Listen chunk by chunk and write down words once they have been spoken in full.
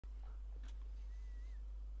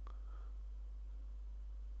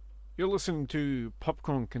You're listening to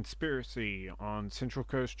Popcorn Conspiracy on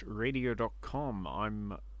CentralCoastRadio.com.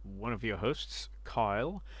 I'm one of your hosts,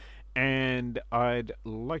 Kyle, and I'd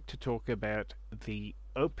like to talk about the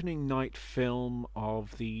opening night film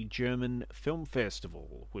of the German Film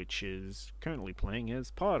Festival, which is currently playing as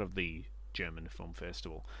part of the German Film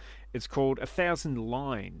Festival. It's called A Thousand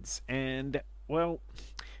Lines, and, well,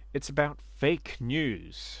 it's about fake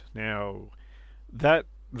news. Now, that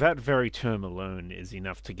that very term alone is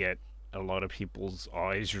enough to get a lot of people's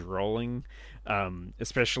eyes rolling,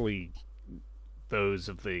 especially those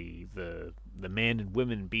of the men and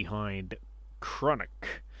women behind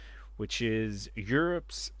Chronic, which is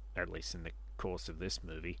Europe's, at least in the course of this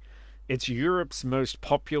movie, it's Europe's most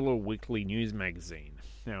popular weekly news magazine.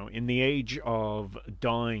 Now, in the age of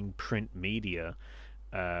dying print media,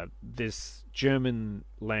 this German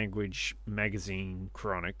language magazine,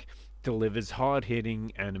 Chronic, delivers hard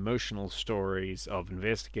hitting and emotional stories of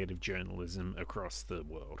investigative journalism across the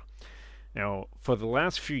world. Now, for the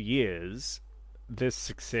last few years, this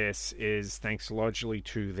success is thanks largely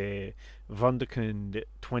to their Wunderkind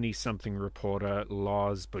 20 something reporter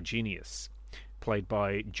Lars Bogenius, played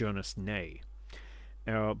by Jonas Ney.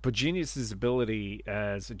 Now, Bogenius' ability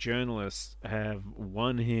as a journalist have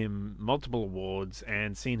won him multiple awards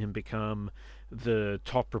and seen him become the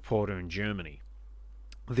top reporter in Germany.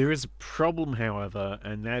 There is a problem, however,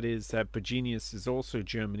 and that is that Bogenius is also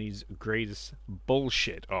Germany's greatest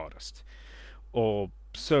bullshit artist, or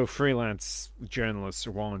so freelance journalist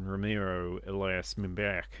Juan Ramiro Elias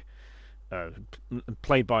Mimbeck, uh,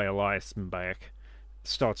 played by Elias Mimbeck,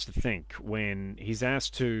 starts to think when he's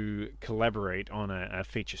asked to collaborate on a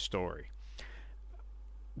feature story.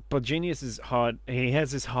 But Genius is hard. He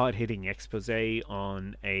has this hard-hitting expose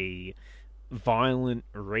on a violent,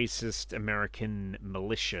 racist American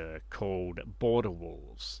militia called Border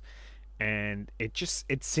Wolves, and it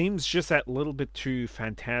seems just that little bit too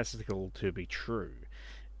fantastical to be true.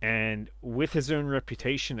 And with his own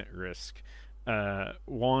reputation at risk,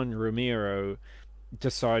 Juan Ramiro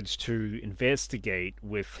decides to investigate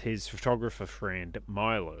with his photographer friend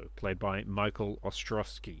Milo, played by Michael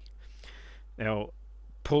Ostrowski. Now,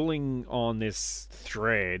 pulling on this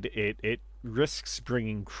thread, it risks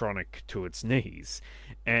bringing Chronic to its knees,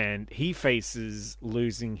 and he faces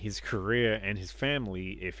losing his career and his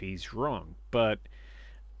family if he's wrong. But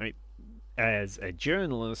I mean, as a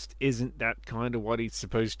journalist, isn't that kind of what he's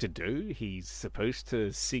supposed to do? He's supposed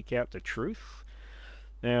to seek out the truth.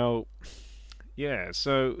 Now, yeah,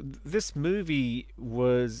 so this movie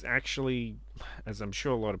was actually, as I'm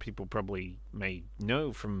sure a lot of people probably may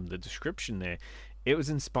know from the description there, it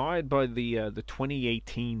was inspired by the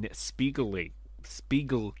 2018 Spiegelgate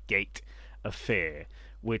affair,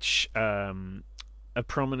 which a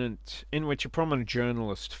prominent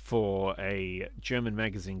journalist for a German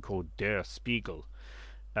magazine called Der Spiegel,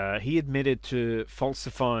 he admitted to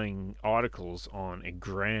falsifying articles on a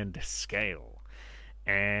grand scale,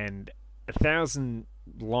 and A Thousand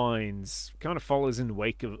Lines kind of follows in the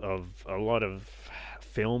wake of a lot of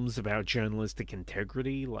films about journalistic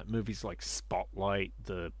integrity, like movies like Spotlight,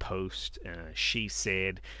 The Post, She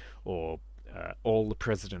Said, or All the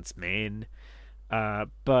President's Men.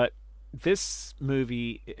 But this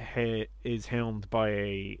movie is helmed by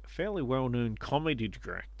a fairly well-known comedy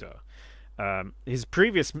director. His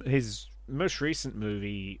most recent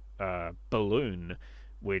movie, Balloon,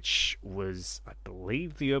 which was, I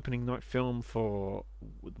believe, the opening night film for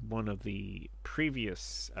one of the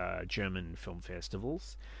previous German film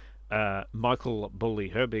festivals. Michael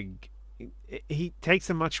Bully Herbig, he takes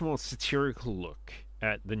a much more satirical look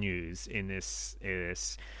at the news in this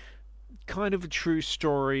kind of a true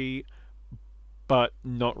story, but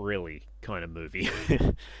not really kind of movie.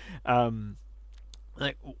 um,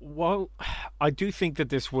 while I do think that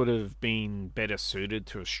this would have been better suited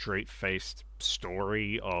to a straight-faced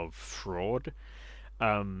story of fraud,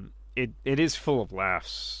 it is full of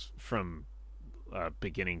laughs from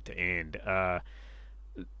beginning to end.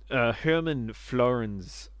 Herman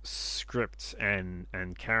Floren's script and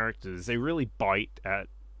characters, they really bite at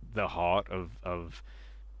the heart of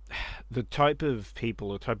the type of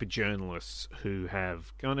people or type of journalists who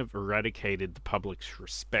have kind of eradicated the public's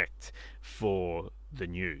respect for the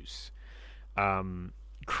news.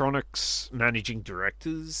 Chronic's managing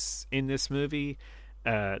directors in this movie,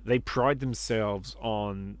 they pride themselves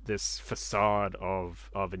on this facade of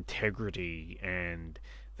integrity, and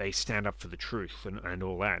they stand up for the truth and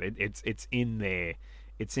all that. It's in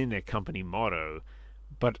their company motto,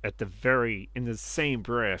 but in the same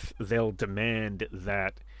breath, they'll demand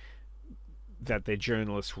that their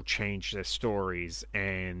journalists will change their stories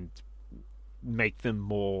and make them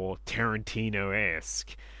more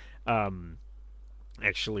Tarantino-esque. Um,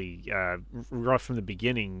 Actually, right from the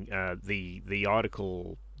beginning, the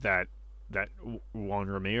article that Juan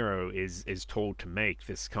Ramiro is told to make,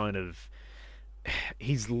 this kind of,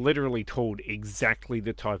 he's literally told exactly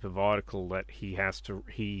the type of article that he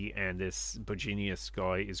and this Bogenius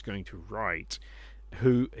guy is going to write,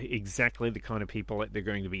 who exactly the kind of people that they're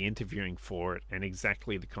going to be interviewing for it, and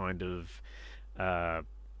exactly the kind of uh,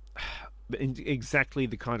 exactly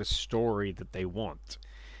the kind of story that they want.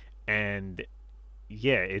 And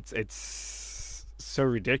yeah, it's so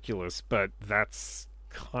ridiculous, but that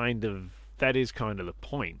is kind of the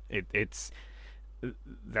point. It's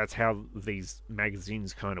that's how these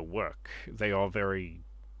magazines kind of work. They are very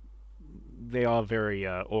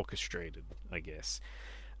orchestrated, I guess.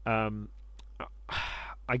 Um,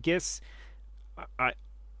 I guess I,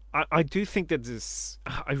 I do think that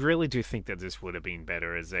I really do think that this would have been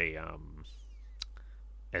better as a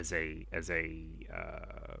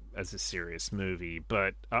as a serious movie,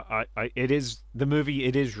 but it is the movie.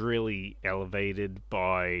 It is really elevated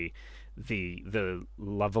by the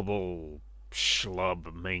lovable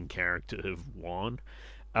schlub main character of Juan.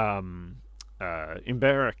 Um,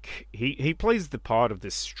 Imberek, he plays the part of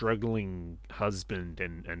this struggling husband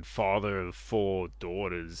and father of four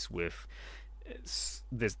daughters with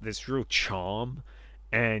this real charm,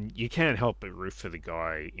 and you can't help but root for the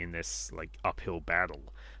guy in this like uphill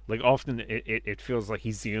battle. Like often it feels like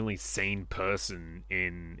he's the only sane person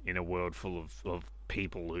in a world full of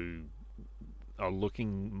people who are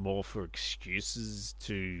looking more for excuses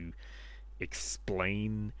to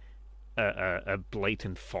explain a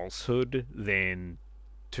blatant falsehood than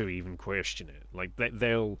to even question it. Like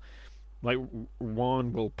they'll like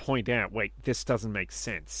Juan will point out, wait, this doesn't make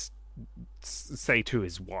sense. Say to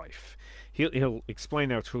his wife, he'll explain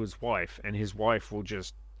that to his wife, and his wife will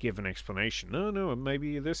just give an explanation. No, no,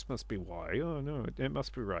 maybe this must be why. Oh no, it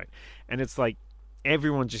must be right. And it's like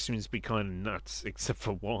everyone just seems to be kind of nuts except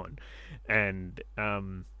for Juan. And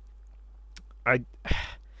I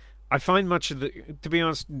I find much of the, to be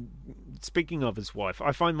honest, speaking of his wife,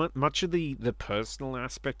 I find much of the personal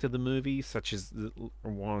aspect of the movie, such as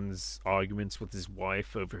Juan's arguments with his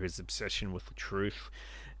wife over his obsession with the truth,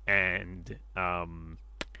 and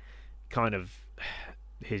kind of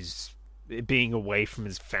his being away from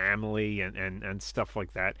his family and stuff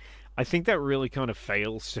like that. I think that really kind of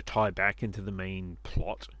fails to tie back into the main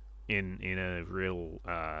plot in a real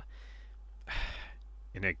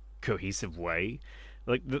in a cohesive way.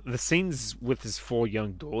 Like the scenes with his four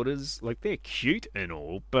young daughters, like they're cute and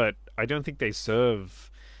all, but I don't think they serve.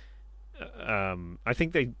 I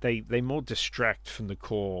think they more distract from the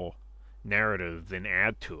core narrative than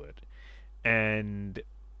add to it. And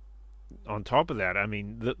on top of that, I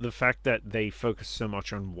mean, the fact that they focus so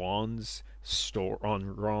much on Ron's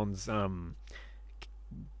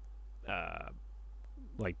uh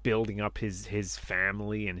like building up his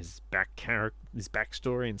family and his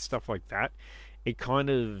backstory and stuff like that, it kind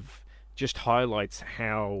of just highlights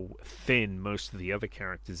how thin most of the other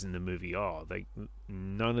characters in the movie are. Like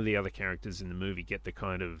none of the other characters in the movie get the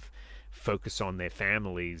kind of focus on their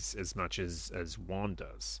families as much as Juan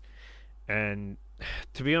does. And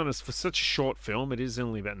to be honest, for such a short film, it is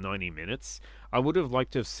only about 90 minutes. I would have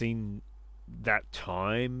liked to have seen that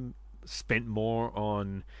time spent more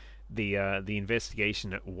on the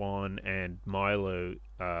investigation that Juan and Milo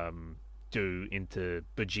do into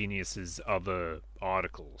Begenius's other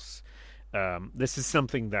articles. This is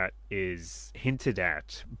something that is hinted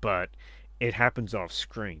at, but it happens off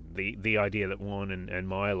screen. The idea that Juan and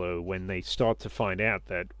Milo, when they start to find out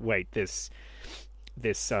that wait, this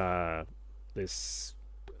this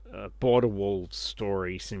border wall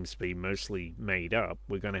story seems to be mostly made up.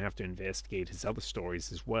 We're going to have to investigate his other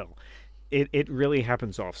stories as well. It really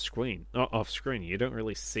happens off screen. Off screen, you don't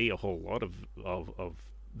really see a whole lot of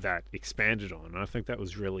that expanded on. And I think that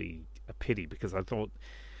was really a pity because I thought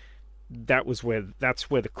that's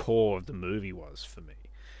where the core of the movie was for me.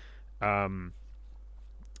 Um,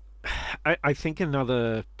 I think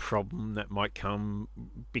another problem that might come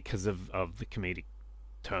because of the comedic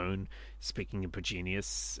tone, speaking of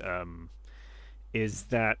Genius, is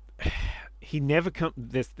that he never come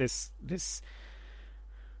this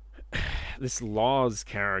Laws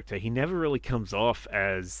character. He never really comes off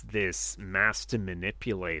as this master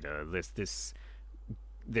manipulator, this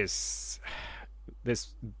this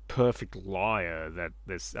perfect liar. That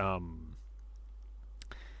this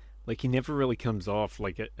like he never really comes off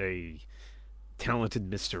like a talented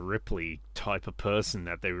Mr. Ripley type of person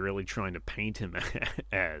that they're really trying to paint him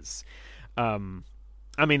as. Um,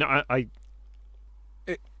 I mean,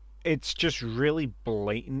 it's just really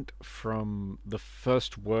blatant from the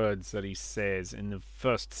first words that he says in the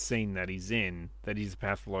first scene that he's in that he's a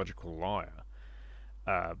pathological liar.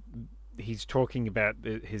 Uh, he's talking about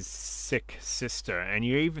his sick sister, and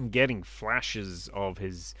you're even getting flashes of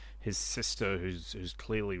his sister who's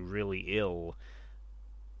clearly really ill,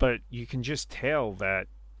 but you can just tell that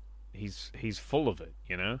he's full of it,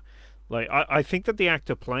 you know. Like I think that the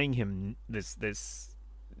actor playing him this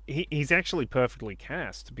he's actually perfectly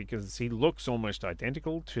cast because he looks almost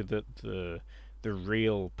identical to the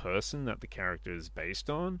real person that the character is based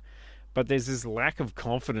on, but there's this lack of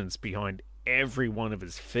confidence behind every one of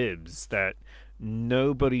his fibs that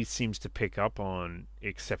nobody seems to pick up on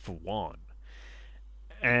except for one.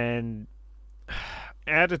 And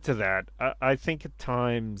added to that, I think at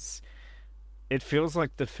times it feels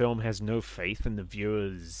like the film has no faith in the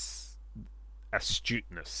viewer's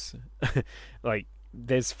astuteness. Like,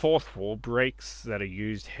 there's fourth wall breaks that are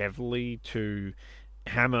used heavily to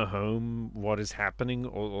hammer home what is happening,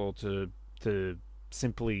 or to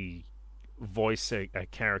simply voice a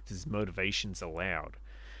character's motivations aloud.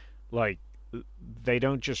 Like, they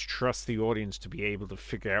don't just trust the audience to be able to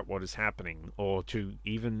figure out what is happening or to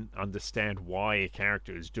even understand why a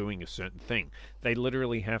character is doing a certain thing. They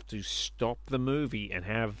literally have to stop the movie and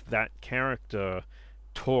have that character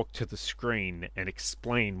talk to the screen and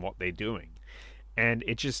explain what they're doing. And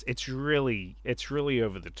it's really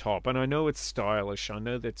over the top. And I know it's stylish. I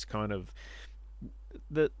know that's kind of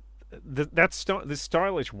the the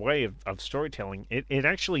stylish way of storytelling. It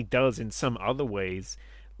actually does in some other ways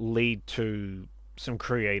lead to some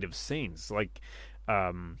creative scenes. Like,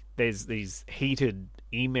 there's these heated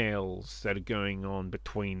emails that are going on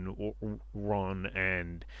between Ron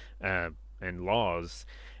and Lars,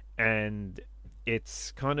 and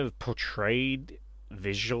it's kind of portrayed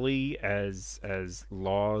visually as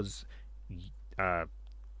Lars uh,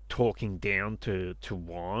 talking down to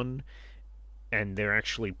Juan, and they're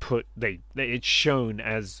actually it's shown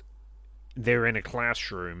as they're in a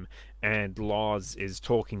classroom and Lars is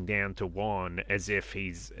talking down to Juan as if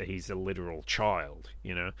he's a literal child,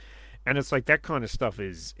 you know. And it's like that kind of stuff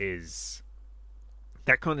is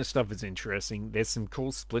that kind of stuff is interesting. There's some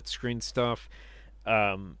cool split screen stuff.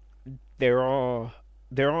 Um, there are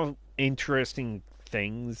interesting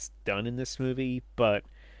things done in this movie, but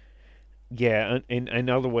yeah, in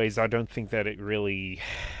other ways, I don't think that it really.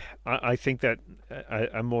 I think that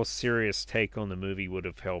a more serious take on the movie would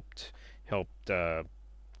have helped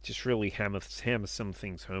just really hammer some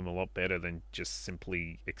things home a lot better than just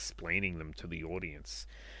simply explaining them to the audience.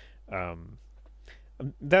 Um,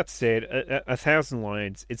 that said, a Thousand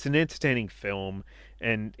Lions, it's an entertaining film,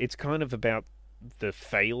 and it's kind of about the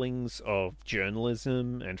failings of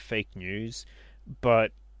journalism and fake news,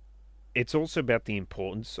 but it's also about the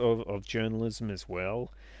importance of journalism as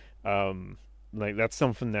well. Um, like, that's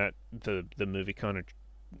something that the movie kind of,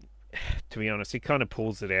 to be honest, it kind of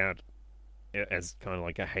pulls it out as kind of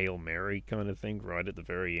like a Hail Mary kind of thing right at the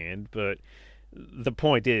very end. But the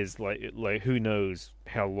point is, like who knows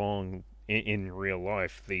how long in real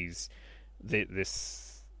life this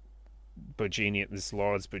this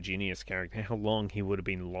Lars Virginius character, how long he would have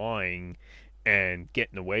been lying and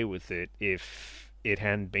getting away with it if it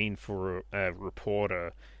hadn't been for a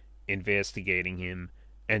reporter investigating him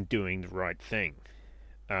and doing the right thing.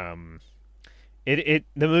 Um, the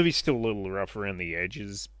movie's still a little rough around the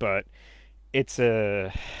edges, but it's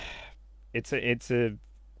a it's a it's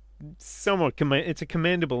a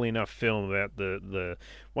commendable enough film about the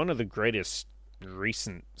one of the greatest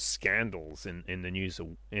recent scandals in the news,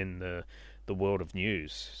 in the world of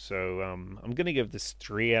news. So I'm gonna give this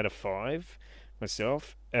 3 out of 5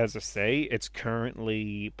 myself. As I say, it's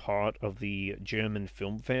currently part of the German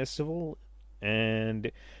Film Festival,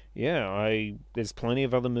 and yeah, I there's plenty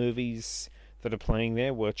of other movies that are playing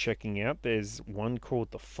there worth checking out. There's one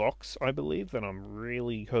called The Fox, I believe, that I'm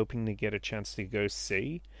really hoping to get a chance to go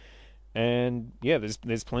see. And yeah,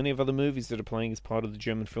 there's plenty of other movies that are playing as part of the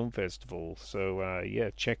German Film Festival. So yeah,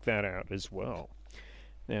 check that out as well.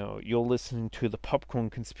 Now, you're listening to the Popcorn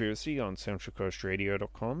Conspiracy on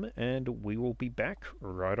CentralCoastRadio.com, and we will be back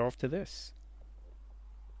right after this.